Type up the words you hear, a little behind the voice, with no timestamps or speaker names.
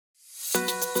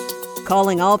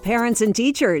Calling all parents and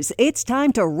teachers, it's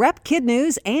time to rep Kid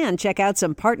News and check out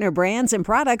some partner brands and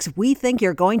products we think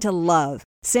you're going to love.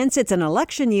 Since it's an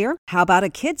election year, how about a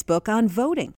kid's book on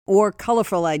voting? Or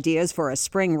colorful ideas for a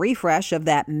spring refresh of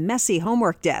that messy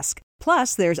homework desk?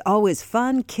 Plus, there's always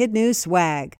fun Kid News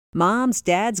swag. Moms,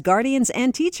 dads, guardians,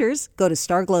 and teachers, go to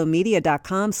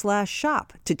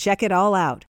starglowmedia.com/shop to check it all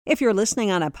out. If you're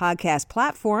listening on a podcast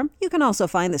platform, you can also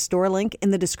find the store link in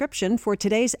the description for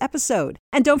today's episode.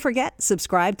 And don't forget,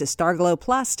 subscribe to Starglow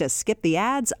Plus to skip the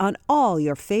ads on all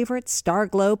your favorite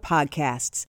Starglow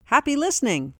podcasts. Happy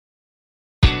listening!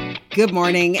 Good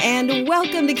morning and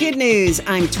welcome to Kid News.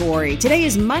 I'm Tori. Today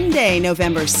is Monday,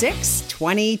 November 6,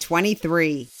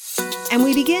 2023. And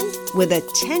we begin with a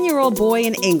 10-year-old boy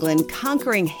in England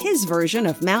conquering his version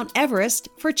of Mount Everest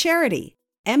for charity.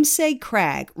 Emsay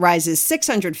Crag rises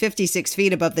 656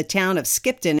 feet above the town of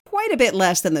Skipton, quite a bit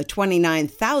less than the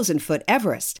 29,000-foot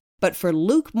Everest. But for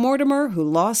Luke Mortimer, who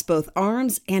lost both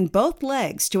arms and both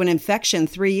legs to an infection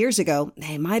 3 years ago,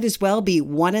 they might as well be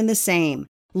one and the same.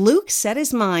 Luke set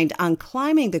his mind on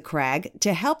climbing the crag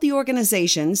to help the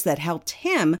organizations that helped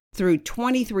him through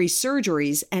 23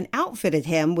 surgeries and outfitted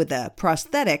him with the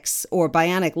prosthetics or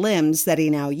bionic limbs that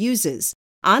he now uses.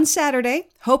 On Saturday,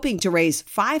 hoping to raise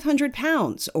 500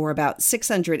 pounds, or about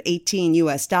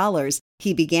 $618,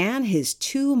 he began his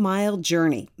 2-mile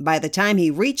journey. By the time he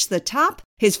reached the top,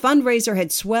 his fundraiser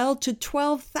had swelled to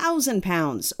 12,000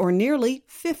 pounds, or nearly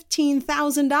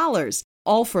 $15,000,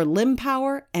 all for limb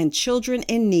power and children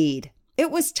in need. It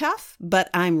was tough, but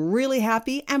I'm really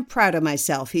happy and proud of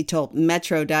myself, he told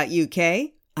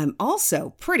Metro.uk. I'm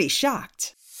also pretty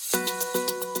shocked.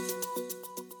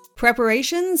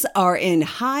 Preparations are in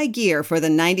high gear for the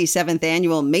 97th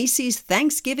annual Macy's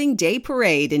Thanksgiving Day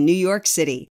Parade in New York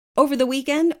City. Over the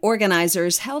weekend,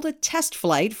 organizers held a test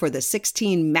flight for the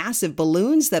 16 massive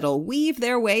balloons that'll weave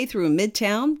their way through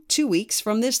Midtown 2 weeks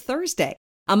from this Thursday.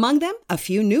 Among them, a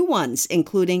few new ones,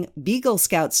 including Beagle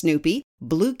Scout Snoopy,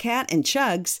 Blue Cat and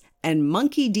Chugs, and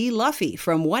Monkey D. Luffy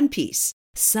from One Piece.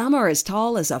 Some are as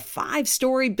tall as a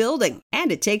 5-story building,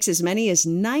 and it takes as many as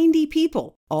 90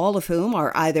 people, all of whom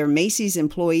are either Macy's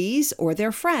employees or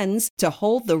their friends, to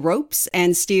hold the ropes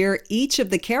and steer each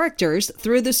of the characters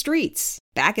through the streets.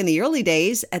 Back in the early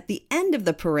days, at the end of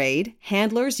the parade,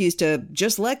 handlers used to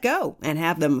just let go and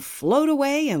have them float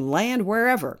away and land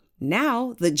wherever.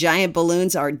 Now, the giant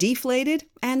balloons are deflated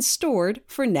and stored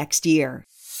for next year.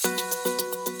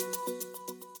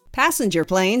 Passenger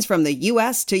planes from the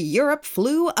U.S. to Europe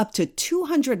flew up to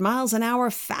 200 miles an hour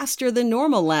faster than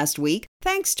normal last week,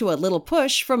 thanks to a little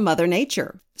push from Mother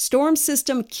Nature. Storm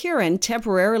system Kieran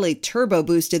temporarily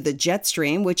turbo-boosted the jet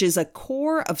stream, which is a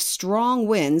core of strong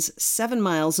winds 7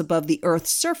 miles above the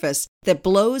Earth's surface that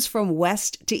blows from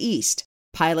west to east.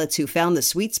 Pilots who found the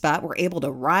sweet spot were able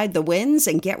to ride the winds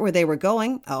and get where they were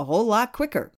going a whole lot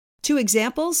quicker. 2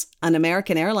 examples, an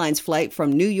American Airlines flight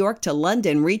from New York to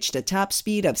London reached a top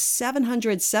speed of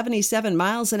 777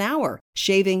 miles an hour,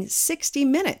 shaving 60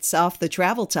 minutes off the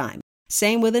travel time.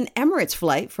 Same with an Emirates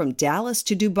flight from Dallas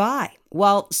to Dubai.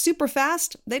 While super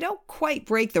fast, they don't quite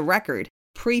break the record.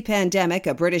 Pre-pandemic,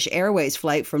 a British Airways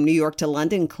flight from New York to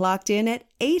London clocked in at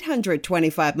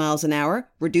 825 miles an hour,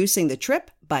 reducing the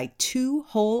trip by 2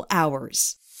 whole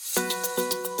hours.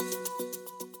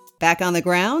 Back on the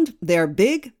ground, they're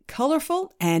big,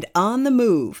 colorful, and on the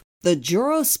move. The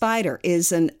Joro spider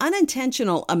is an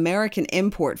unintentional American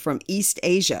import from East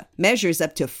Asia, measures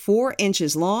up to 4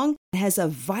 inches long, has a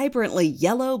vibrantly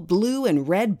yellow, blue, and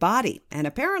red body, and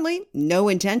apparently no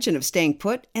intention of staying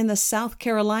put in the South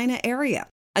Carolina area.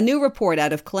 A new report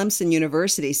out of Clemson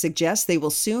University suggests they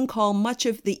will soon call much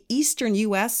of the eastern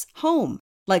U.S. home.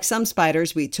 Like some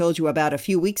spiders we told you about a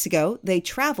few weeks ago, they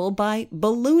travel by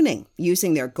ballooning,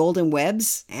 using their golden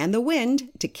webs and the wind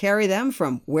to carry them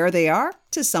from where they are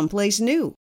to someplace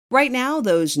new. Right now,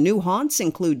 those new haunts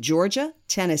include Georgia,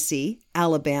 Tennessee,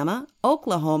 Alabama,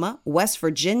 Oklahoma, West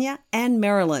Virginia, and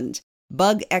Maryland.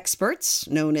 Bug experts,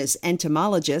 known as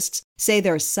entomologists, say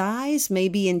their size may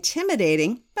be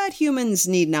intimidating, but humans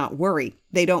need not worry.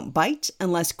 They don't bite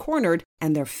unless cornered,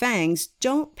 and their fangs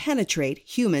don't penetrate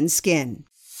human skin.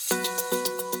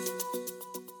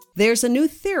 There's a new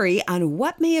theory on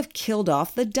what may have killed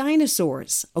off the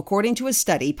dinosaurs. According to a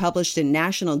study published in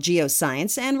National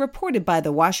Geoscience and reported by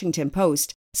the Washington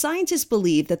Post, scientists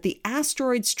believe that the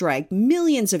asteroid strike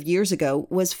millions of years ago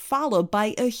was followed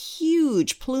by a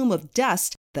huge plume of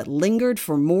dust that lingered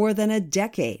for more than a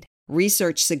decade.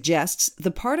 Research suggests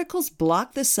the particles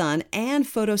block the sun and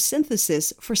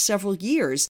photosynthesis for several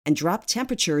years and drop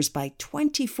temperatures by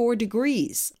 24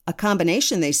 degrees, a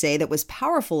combination, they say, that was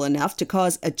powerful enough to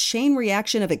cause a chain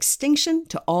reaction of extinction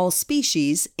to all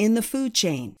species in the food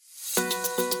chain.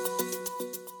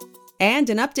 And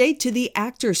an update to the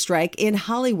actor strike in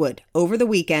Hollywood. Over the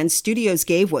weekend, studios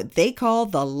gave what they call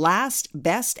the last,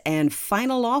 best, and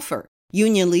final offer.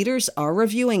 Union leaders are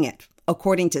reviewing it.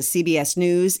 According to CBS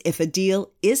News, if a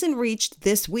deal isn't reached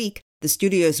this week, the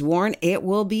studios warn it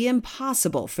will be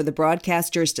impossible for the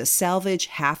broadcasters to salvage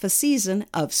half a season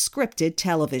of scripted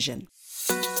television.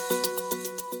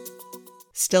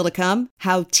 Still to come,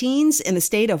 how teens in the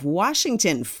state of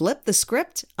Washington flip the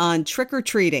script on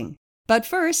trick-or-treating. But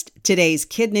first, today's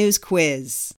Kid News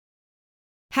quiz.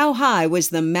 How high was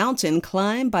the mountain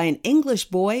climbed by an English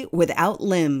boy without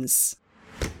limbs?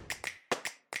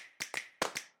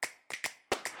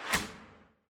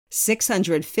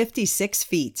 656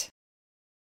 feet.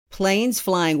 Planes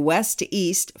flying west to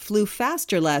east flew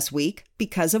faster last week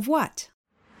because of what?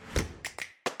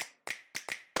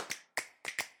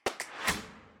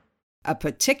 A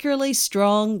particularly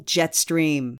strong jet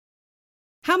stream.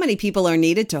 How many people are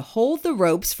needed to hold the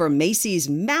ropes for Macy's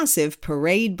massive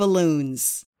parade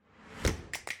balloons?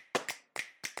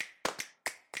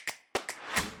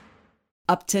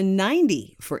 Up to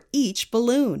 90 for each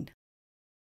balloon.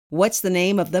 What's the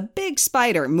name of the big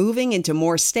spider moving into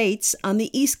more states on the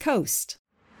East Coast?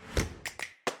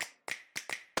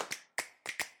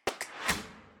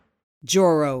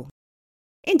 Joro.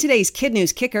 In today's Kid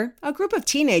News Kicker, a group of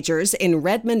teenagers in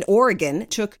Redmond, Oregon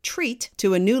took treat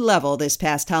to a new level this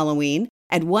past Halloween.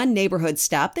 At one neighborhood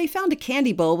stop, they found a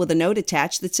candy bowl with a note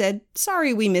attached that said,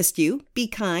 "Sorry we missed you. Be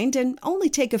kind and only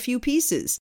take a few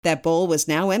pieces." That bowl was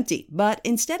now empty, but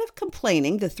instead of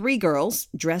complaining, the three girls,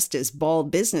 dressed as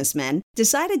bald businessmen,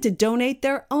 decided to donate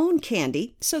their own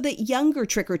candy so that younger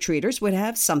trick-or-treaters would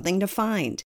have something to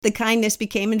find. The kindness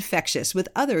became infectious with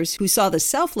others who saw the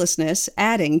selflessness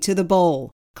adding to the bowl.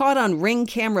 Caught on Ring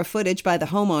camera footage by the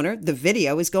homeowner, the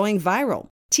video is going viral.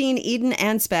 Teen Eden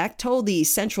Anspach told the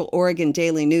Central Oregon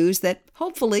Daily News that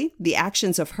hopefully the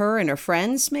actions of her and her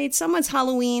friends made someone's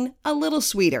Halloween a little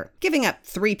sweeter. Giving up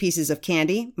 3 pieces of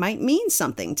candy might mean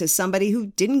something to somebody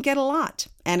who didn't get a lot.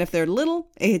 And if they're little,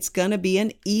 it's gonna be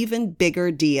an even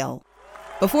bigger deal.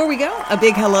 Before we go, a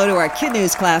big hello to our Kid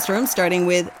News classroom, starting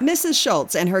with Mrs.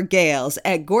 Schultz and her Gales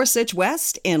at Gorsuch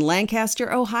West in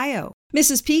Lancaster, Ohio.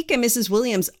 Mrs. Peak and Mrs.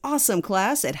 Williams' awesome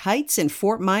class at Heights in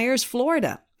Fort Myers,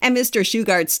 Florida. And Mr.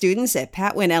 Shugart students at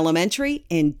Patwin Elementary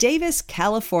in Davis,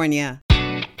 California.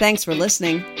 Thanks for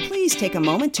listening. Please take a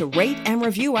moment to rate and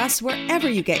review us wherever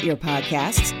you get your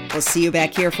podcasts. We'll see you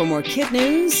back here for more Kid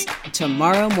News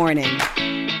tomorrow morning.